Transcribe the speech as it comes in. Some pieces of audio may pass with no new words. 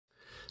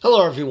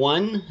Hello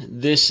everyone,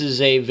 this is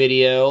a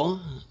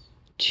video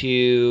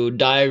to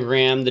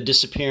diagram the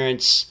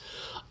disappearance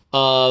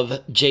of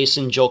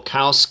Jason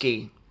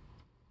Jolkowski.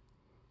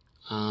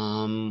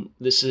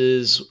 This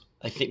is,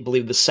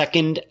 believe the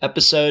second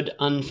episode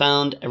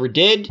Unfound ever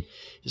did.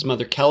 His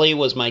mother Kelly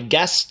was my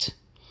guest,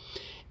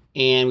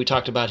 and we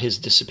talked about his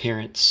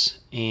disappearance.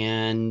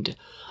 And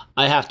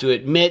I have to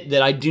admit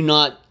that I do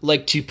not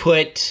like to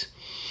put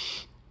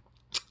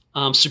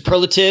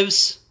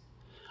superlatives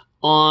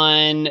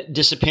on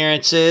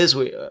disappearances.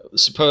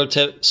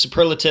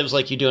 Superlatives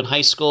like you do in high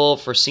school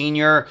for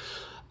senior,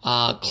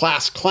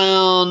 class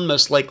clown,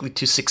 most likely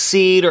to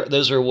succeed, or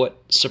those are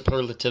what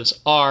superlatives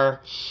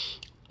are.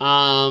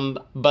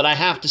 But I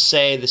have to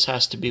say this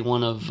has to be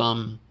one of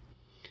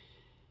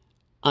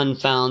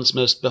Unfound's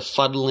most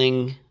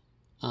befuddling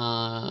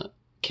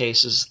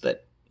cases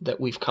that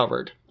we've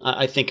covered.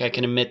 I think I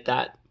can admit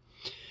that.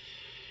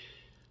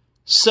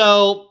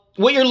 So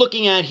what you're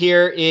looking at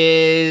here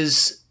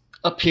is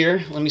up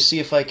here. Let me see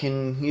if I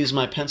can use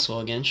my pencil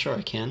again. Sure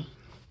I can.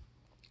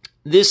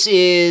 This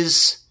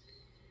is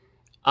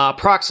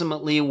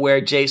approximately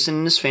where Jason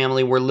and his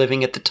family were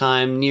living at the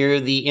time, near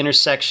the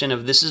intersection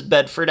of, this is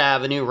Bedford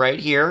Avenue right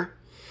here,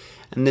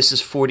 and this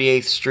is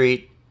 48th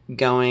Street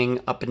going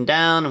up and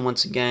down, and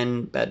once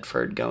again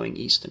Bedford going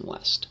east and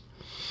west.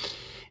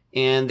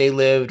 And they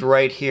lived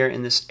right here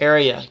in this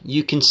area.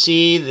 You can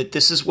see that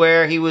this is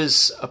where he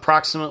was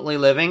approximately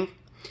living.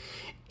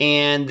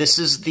 And this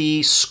is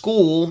the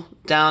school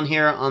down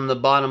here on the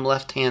bottom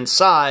left-hand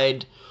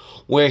side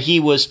where he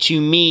was to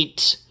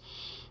meet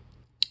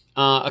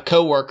a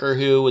coworker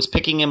who was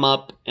picking him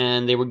up,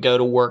 and they would go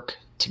to work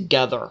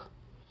together.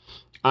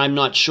 I'm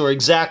not sure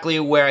exactly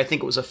where. I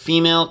think it was a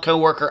female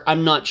coworker.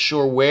 I'm not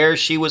sure where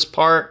she was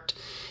parked.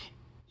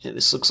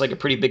 This looks like a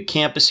pretty big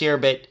campus here,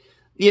 but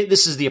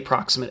this is the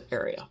approximate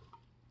area.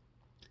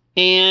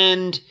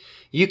 And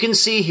you can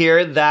see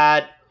here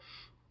that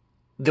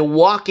the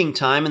walking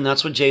time, and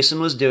that's what Jason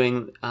was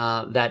doing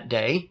that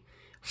day,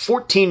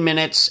 14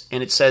 minutes,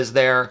 and it says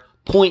there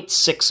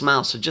 0.6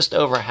 miles, so just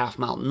over a half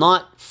mile.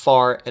 Not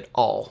far at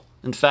all.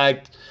 In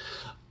fact,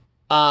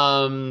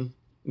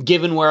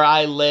 given where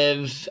I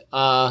live,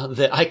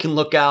 that I can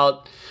look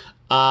out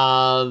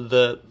on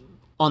the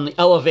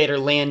elevator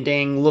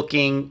landing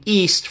looking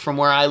east from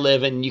where I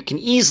live, and you can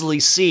easily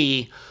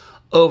see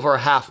over a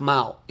half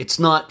mile. It's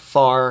not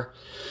far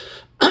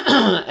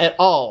at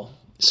all.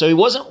 So he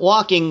wasn't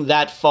walking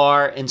that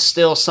far, and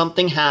still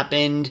something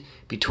happened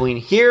between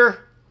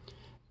here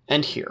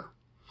and here.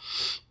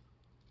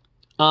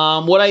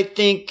 What I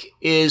think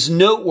is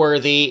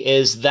noteworthy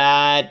is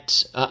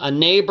that a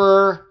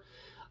neighbor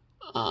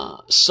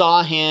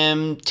saw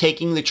him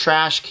taking the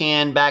trash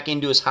can back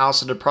into his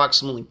house at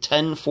approximately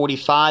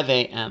 10:45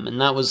 a.m.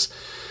 And that was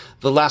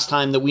the last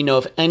time that we know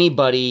of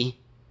anybody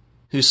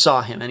who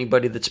saw him,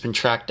 anybody that's been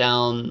tracked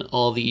down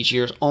all these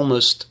years,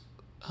 almost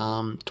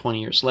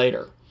 20 years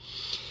later.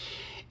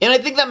 And I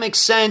think that makes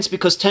sense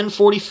because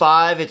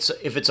 10:45,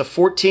 if it's a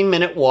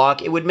 14-minute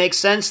walk, it would make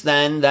sense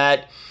then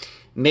that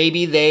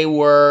maybe they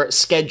were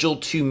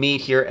scheduled to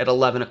meet here at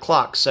 11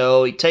 o'clock.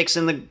 So he takes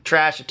in the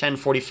trash at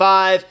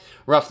 10:45.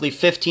 Roughly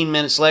 15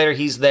 minutes later,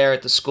 he's there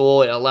at the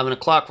school at 11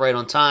 o'clock, right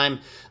on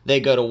time. They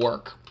go to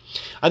work.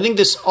 I think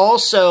this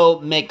also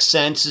makes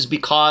sense is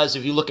because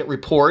if you look at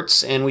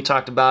reports, and we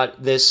talked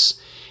about this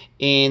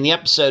in the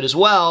episode as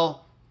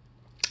well,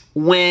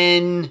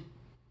 when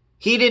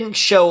he didn't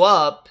show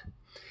up,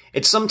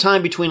 it's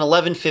sometime between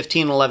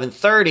 11:15 and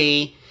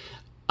 11:30,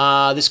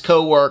 this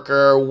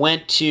coworker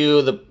went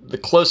to the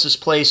closest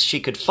place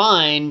she could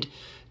find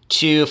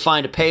to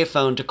find a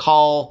payphone to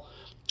call,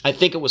 I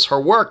think it was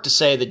her work, to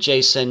say that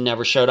Jason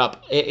never showed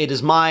up. It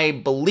is my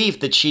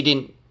belief that she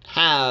didn't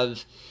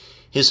have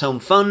his home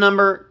phone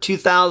number.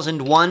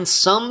 2001,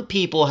 some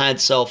people had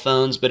cell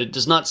phones, but it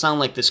does not sound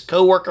like this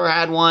coworker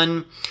had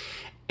one,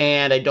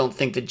 and I don't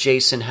think that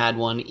Jason had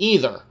one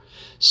either.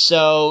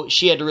 So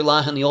she had to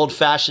rely on the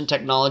old-fashioned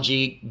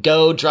technology,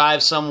 go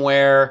drive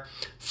somewhere,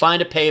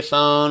 find a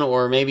payphone,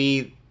 or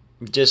maybe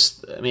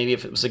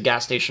if it was a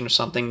gas station or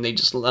something, they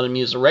just let him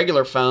use a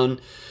regular phone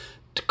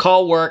to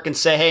call work and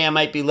say, hey, I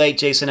might be late,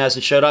 Jason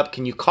hasn't showed up,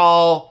 can you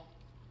call?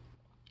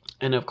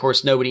 And of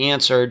course, nobody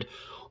answered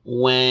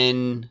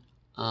when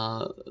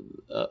a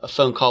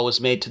phone call was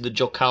made to the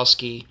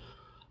Jolkowski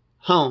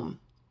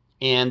home.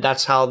 And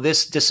that's how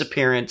this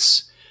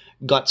disappearance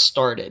got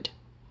started.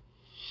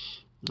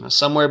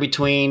 Somewhere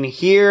between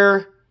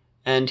here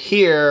and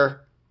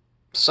here,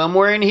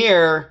 somewhere in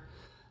here,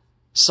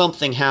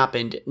 something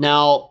happened.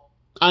 Now,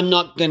 I'm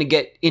not going to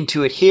get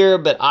into it here,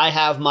 but I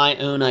have my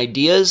own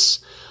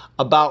ideas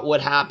about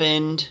what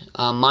happened.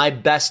 My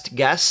best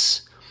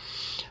guess.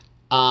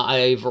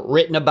 I've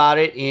written about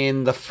it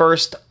in the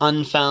first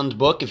Unfound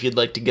book, if you'd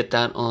like to get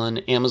that on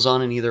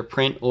Amazon in either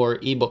print or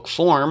ebook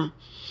form.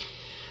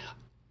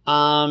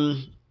 Well,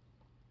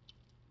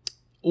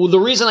 the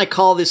reason I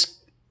call this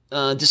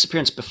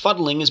disappearance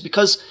befuddling is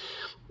because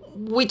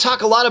we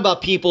talk a lot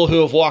about people who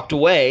have walked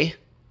away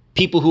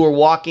people who are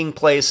walking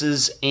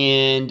places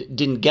and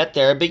didn't get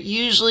there. But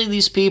usually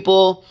these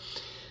people,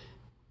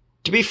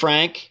 to be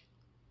frank,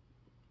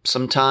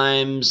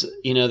 sometimes,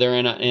 they're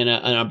in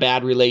a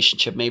bad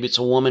relationship. Maybe it's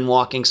a woman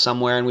walking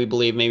somewhere and we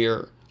believe maybe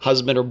her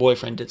husband or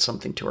boyfriend did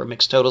something to her. It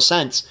makes total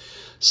sense.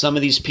 Some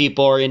of these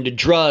people are into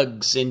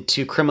drugs,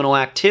 into criminal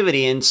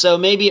activity, and so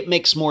maybe it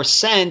makes more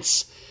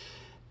sense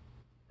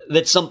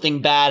that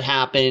something bad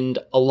happened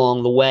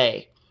along the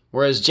way.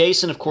 Whereas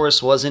Jason, of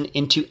course, wasn't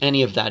into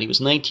any of that. He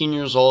was 19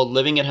 years old,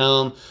 living at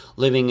home,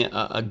 living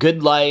a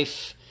good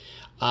life,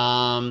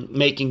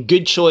 making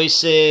good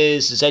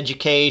choices, his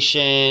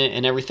education,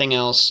 and everything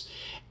else.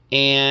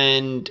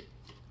 And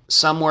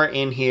somewhere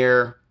in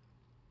here,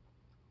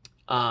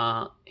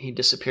 he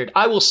disappeared.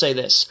 I will say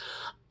this.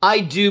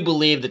 I do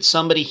believe that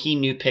somebody he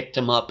knew picked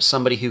him up,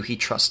 somebody who he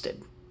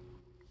trusted.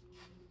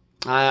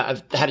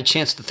 I've had a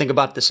chance to think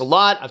about this a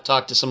lot. I've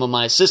talked to some of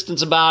my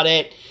assistants about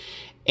it.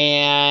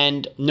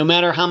 And no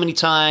matter how many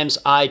times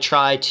I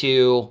try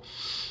to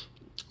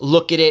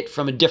look at it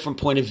from a different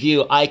point of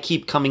view, I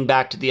keep coming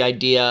back to the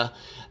idea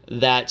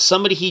that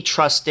somebody he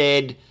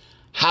trusted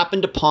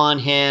happened upon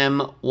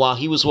him while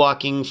he was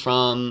walking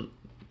from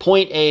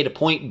point A to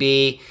point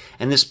B,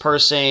 and this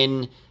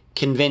person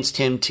convinced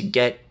him to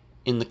get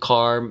in the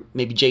car.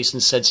 Maybe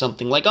Jason said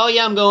something like, "Oh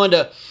yeah, I'm going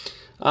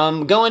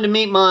to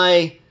meet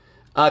my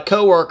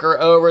coworker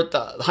over at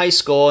the high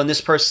school," and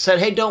this person said,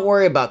 "Hey, don't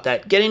worry about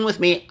that. Get in with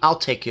me. I'll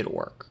take you to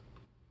work."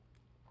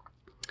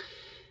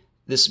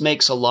 This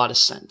makes a lot of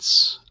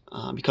sense.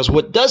 Because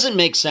what doesn't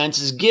make sense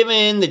is,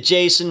 given that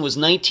Jason was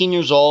 19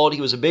 years old,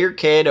 he was a bigger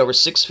kid, over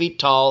 6 feet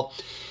tall,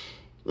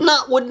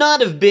 would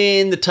not have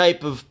been the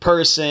type of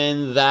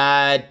person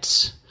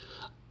that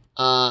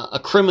a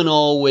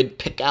criminal would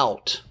pick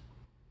out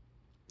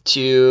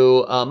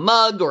to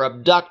mug or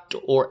abduct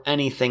or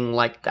anything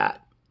like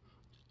that.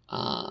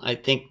 I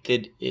think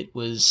that it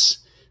was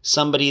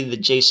somebody that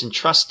Jason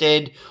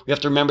trusted. We have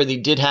to remember that he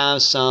did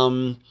have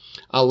some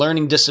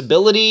learning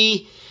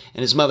disability,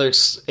 and his mother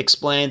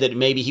explained that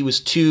maybe he was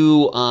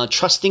too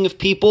trusting of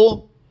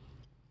people.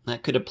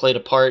 That could have played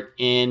a part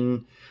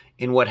in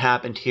what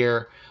happened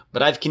here.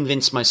 But I've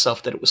convinced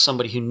myself that it was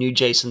somebody who knew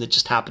Jason that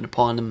just happened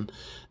upon him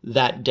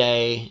that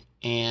day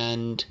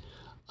and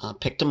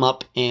picked him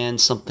up,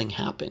 and something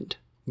happened.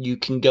 You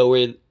can go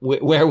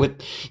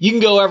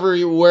wherever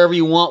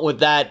you want with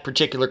that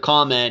particular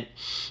comment,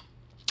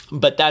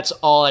 but that's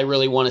all I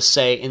really want to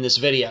say in this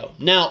video.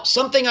 Now,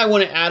 something I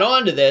want to add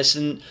on to this,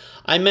 and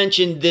I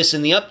mentioned this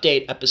in the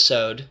update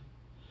episode,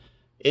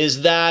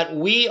 is that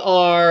we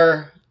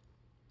are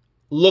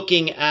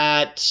looking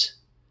at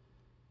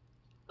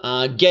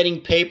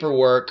getting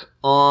paperwork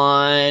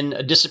on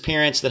a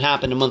disappearance that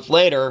happened a month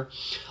later,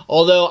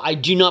 although I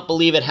do not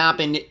believe it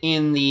happened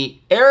in the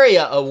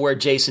area of where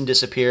Jason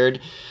disappeared.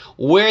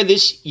 Where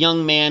this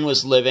young man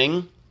was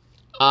living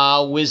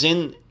was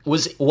in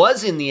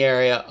the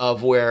area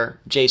of where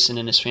Jason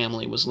and his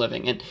family was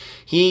living,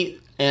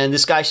 and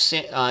this guy,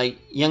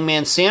 young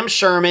man Sam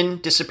Sherman,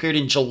 disappeared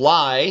in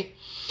July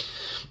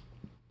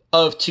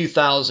of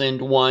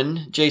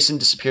 2001. Jason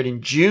disappeared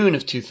in June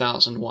of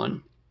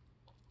 2001.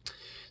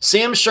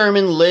 Sam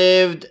Sherman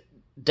lived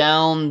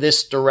down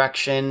this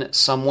direction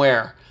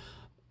somewhere,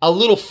 a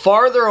little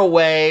farther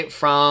away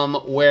from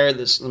where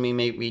this. Let me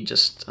maybe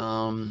just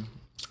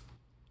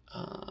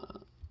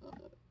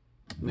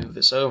move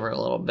this over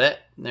a little bit.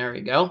 There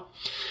we go.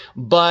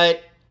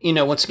 But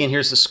once again,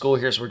 here's the school.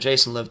 Here's where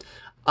Jason lived.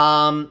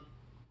 On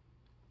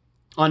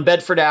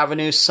Bedford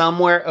Avenue,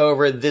 somewhere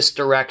over this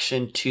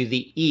direction to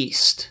the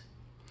east,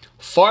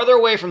 farther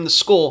away from the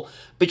school,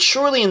 but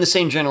surely in the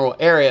same general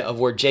area of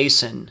where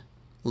Jason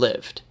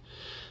lived.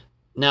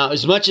 Now,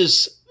 as much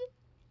as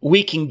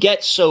we can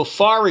get so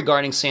far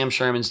regarding Sam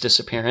Sherman's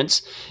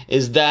disappearance,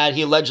 is that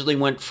he allegedly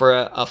went for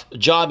a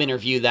job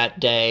interview that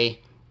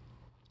day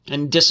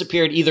and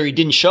disappeared. Either he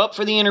didn't show up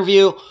for the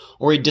interview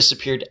or he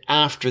disappeared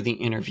after the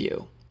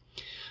interview.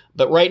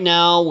 But right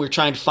now, we're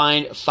trying to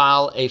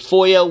file a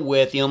FOIA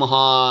with the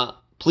Omaha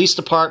Police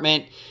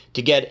Department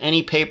to get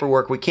any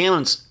paperwork we can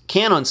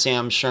on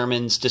Sam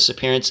Sherman's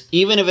disappearance,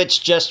 even if it's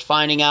just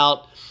finding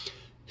out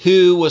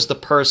who was the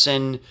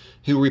person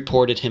who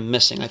reported him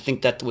missing. I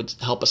think that would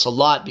help us a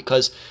lot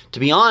because, to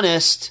be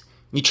honest,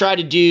 you try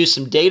to do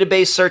some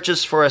database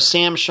searches for a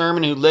Sam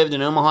Sherman who lived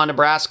in Omaha,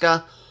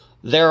 Nebraska,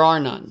 there are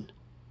none.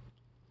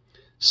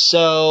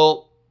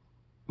 So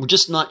we're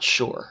just not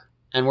sure.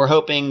 And we're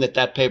hoping that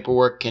that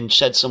paperwork can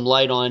shed some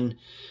light on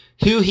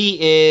who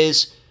he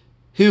is,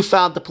 who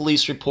filed the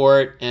police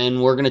report,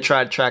 and we're going to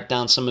try to track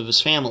down some of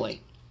his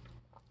family,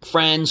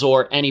 friends,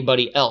 or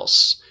anybody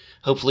else.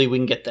 Hopefully we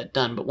can get that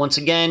done. But once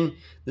again,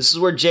 this is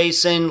where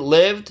Jason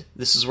lived.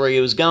 This is where he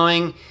was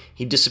going.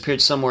 He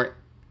disappeared somewhere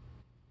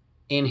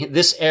in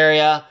this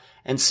area.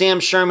 And Sam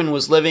Sherman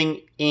was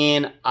living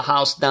in a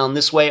house down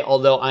this way,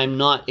 although I'm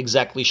not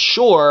exactly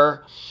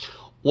sure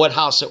what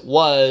house it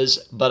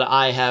was, but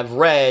I have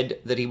read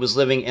that he was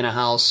living in a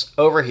house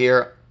over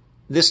here,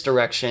 this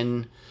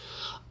direction,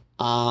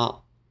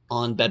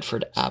 on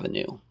Bedford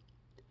Avenue.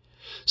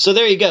 So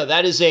there you go.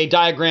 That is a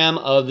diagram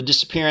of the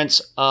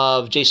disappearance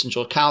of Jason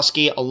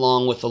Jolkowski,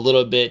 along with a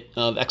little bit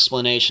of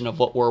explanation of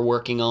what we're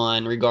working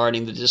on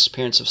regarding the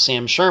disappearance of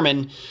Sam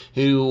Sherman,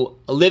 who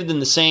lived in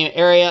the same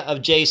area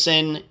of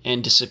Jason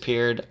and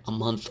disappeared a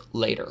month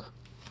later.